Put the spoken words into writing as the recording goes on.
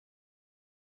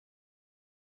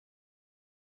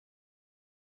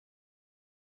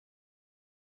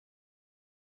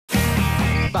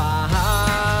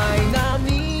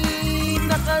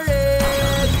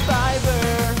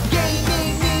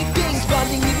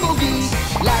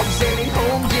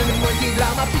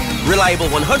Reliable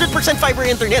 100% fiber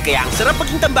internet, kaya ang sarap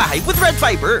maging tambahay with Red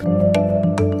Fiber.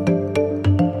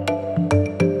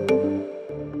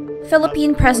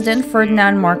 Philippine President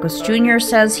Ferdinand Marcos Jr.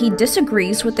 says he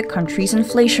disagrees with the country's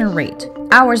inflation rate.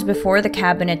 Hours before the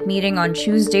cabinet meeting on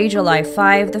Tuesday, July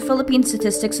 5, the Philippine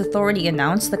Statistics Authority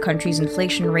announced the country's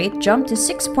inflation rate jumped to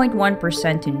 6.1%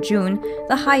 in June,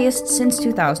 the highest since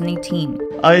 2018.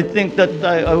 I think that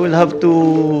I will have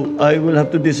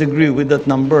to disagree with that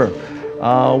number.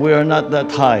 We are not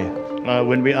that high.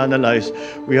 When we analyze,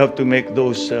 we have to make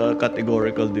those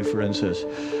categorical differences.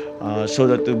 So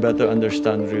that to better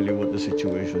understand really what the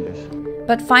situation is.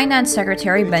 But Finance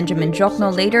Secretary Benjamin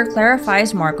Jokno later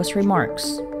clarifies Marcos'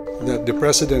 remarks. That the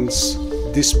President's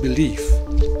disbelief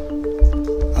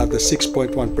at the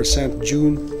 6.1%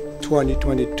 June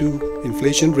 2022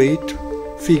 inflation rate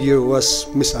figure was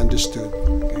misunderstood.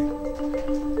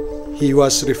 Okay. He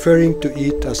was referring to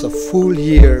it as a full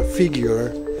year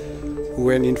figure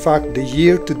when in fact the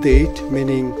year to date,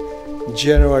 meaning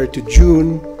January to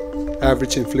June,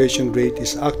 average inflation rate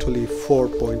is actually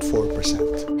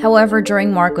 4.4%. However,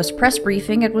 during Marcos' press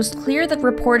briefing, it was clear that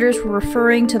reporters were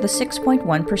referring to the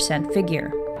 6.1%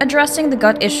 figure. Addressing the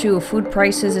gut issue of food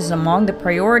prices is among the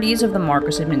priorities of the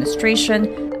Marcos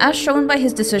administration, as shown by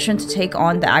his decision to take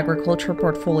on the agriculture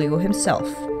portfolio himself.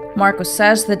 Marcos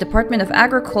says the Department of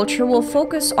Agriculture will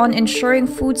focus on ensuring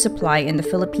food supply in the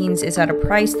Philippines is at a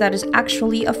price that is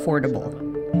actually affordable.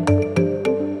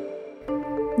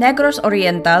 Negros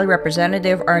Oriental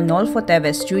Representative Arnolfo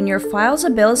Teves Jr. files a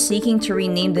bill seeking to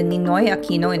rename the Ninoy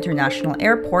Aquino International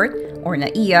Airport, or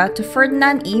NAIA, to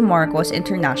Ferdinand E. Marcos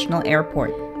International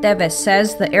Airport. Teves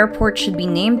says the airport should be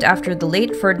named after the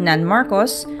late Ferdinand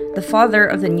Marcos, the father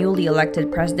of the newly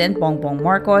elected President Bongbong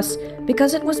Marcos,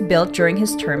 because it was built during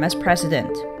his term as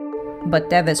president. But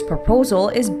Teves' proposal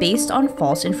is based on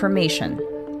false information.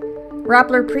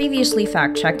 Rappler previously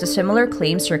fact-checked a similar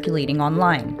claim circulating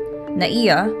online.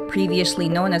 NAIA, previously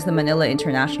known as the Manila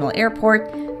International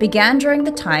Airport, began during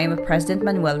the time of President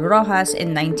Manuel Rojas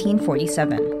in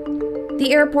 1947.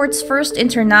 The airport's first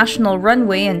international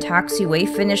runway and taxiway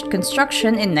finished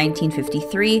construction in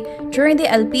 1953 during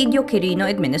the Elpidio Quirino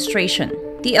administration.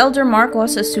 The elder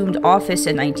Marcos assumed office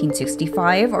in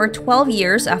 1965, or 12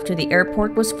 years after the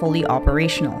airport was fully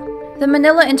operational. The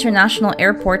Manila International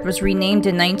Airport was renamed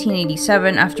in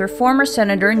 1987 after former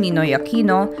Senator Ninoy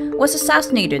Aquino was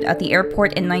assassinated at the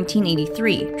airport in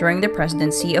 1983 during the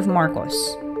presidency of Marcos.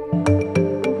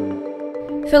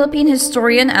 Philippine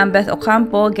historian Ambeth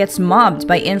Ocampo gets mobbed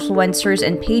by influencers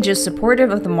and pages supportive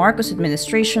of the Marcos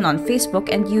administration on Facebook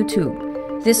and YouTube.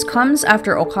 This comes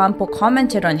after Ocampo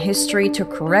commented on history to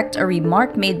correct a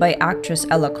remark made by actress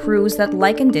Ella Cruz that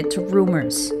likened it to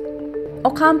rumors.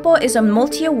 Ocampo is a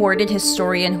multi-awarded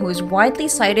historian who is widely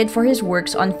cited for his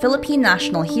works on Philippine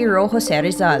national hero Jose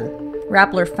Rizal.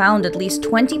 Rappler found at least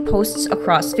 20 posts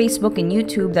across Facebook and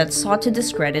YouTube that sought to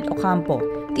discredit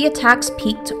Ocampo. The attacks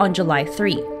peaked on July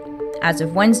 3. As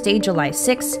of Wednesday, July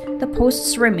 6, the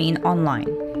posts remain online.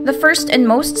 The first and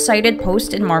most cited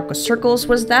post in Marcos circles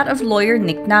was that of lawyer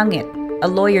Nick Nangit, a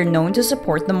lawyer known to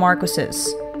support the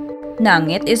Marcoses.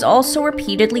 Nangit is also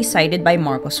repeatedly cited by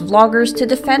Marcos vloggers to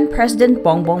defend President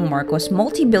Bongbong Marcos'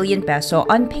 multi-billion peso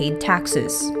unpaid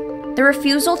taxes. The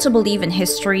refusal to believe in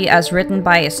history as written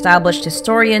by established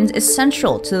historians is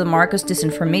central to the Marcos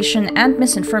disinformation and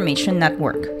misinformation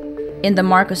network. In the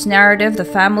Marcos narrative, the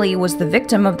family was the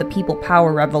victim of the People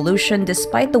Power Revolution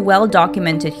despite the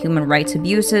well-documented human rights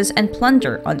abuses and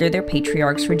plunder under their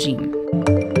patriarch's regime.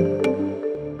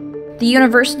 The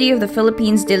University of the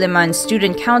Philippines Diliman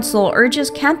Student Council urges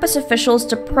campus officials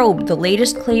to probe the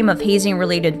latest claim of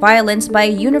hazing-related violence by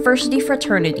a university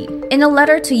fraternity. In a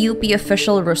letter to UP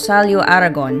official Rosalio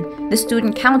Aragon, the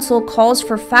Student Council calls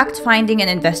for fact-finding and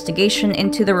investigation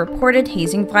into the reported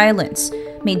hazing violence,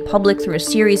 made public through a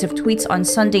series of tweets on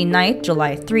Sunday night,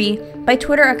 July 3, by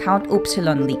Twitter account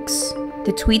Leaks.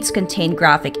 The tweets contain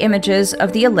graphic images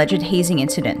of the alleged hazing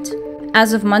incident.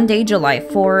 As of Monday, July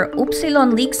 4,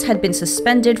 Leaks had been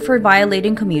suspended for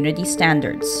violating community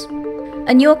standards.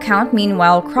 A new account,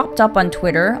 meanwhile, cropped up on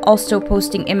Twitter, also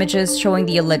posting images showing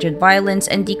the alleged violence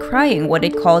and decrying what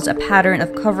it calls a pattern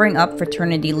of covering up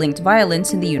fraternity-linked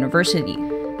violence in the university.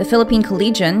 The Philippine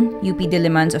Collegian, UP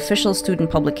Diliman's official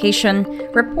student publication,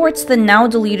 reports the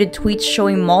now-deleted tweets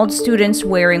showing mauled students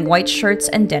wearing white shirts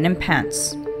and denim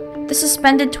pants. The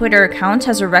suspended Twitter account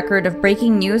has a record of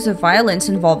breaking news of violence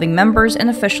involving members and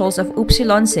officials of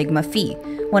Upsilon Sigma Phi,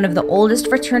 one of the oldest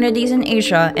fraternities in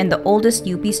Asia and the oldest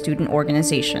UP student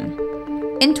organization.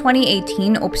 In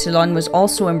 2018, Upsilon was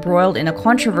also embroiled in a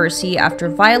controversy after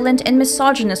violent and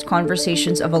misogynist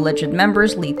conversations of alleged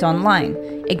members leaked online,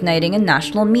 igniting a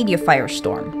national media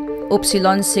firestorm.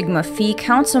 Upsilon Sigma Phi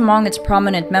counts among its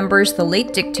prominent members the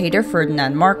late dictator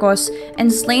Ferdinand Marcos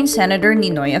and slain Senator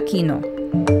Ninoy Aquino.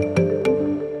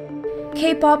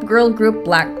 K-pop girl group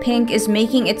BLACKPINK is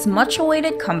making its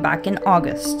much-awaited comeback in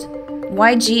August.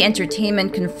 YG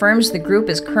Entertainment confirms the group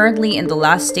is currently in the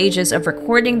last stages of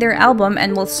recording their album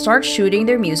and will start shooting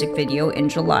their music video in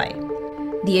July.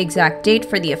 The exact date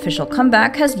for the official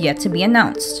comeback has yet to be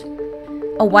announced.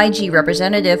 A YG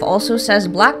representative also says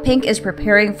BLACKPINK is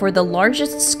preparing for the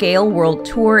largest-scale world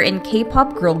tour in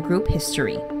K-pop girl group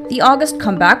history. The August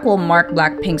comeback will mark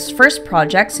BLACKPINK's first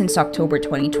project since October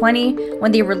 2020,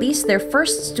 when they released their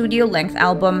first studio-length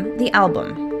album, The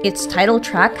Album. Its title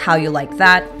track, How You Like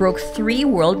That, broke 3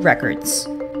 world records.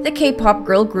 The K-pop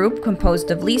girl group, composed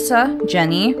of Lisa,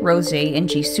 Jennie, Rosé, and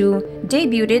Jisoo,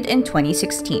 debuted in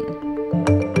 2016.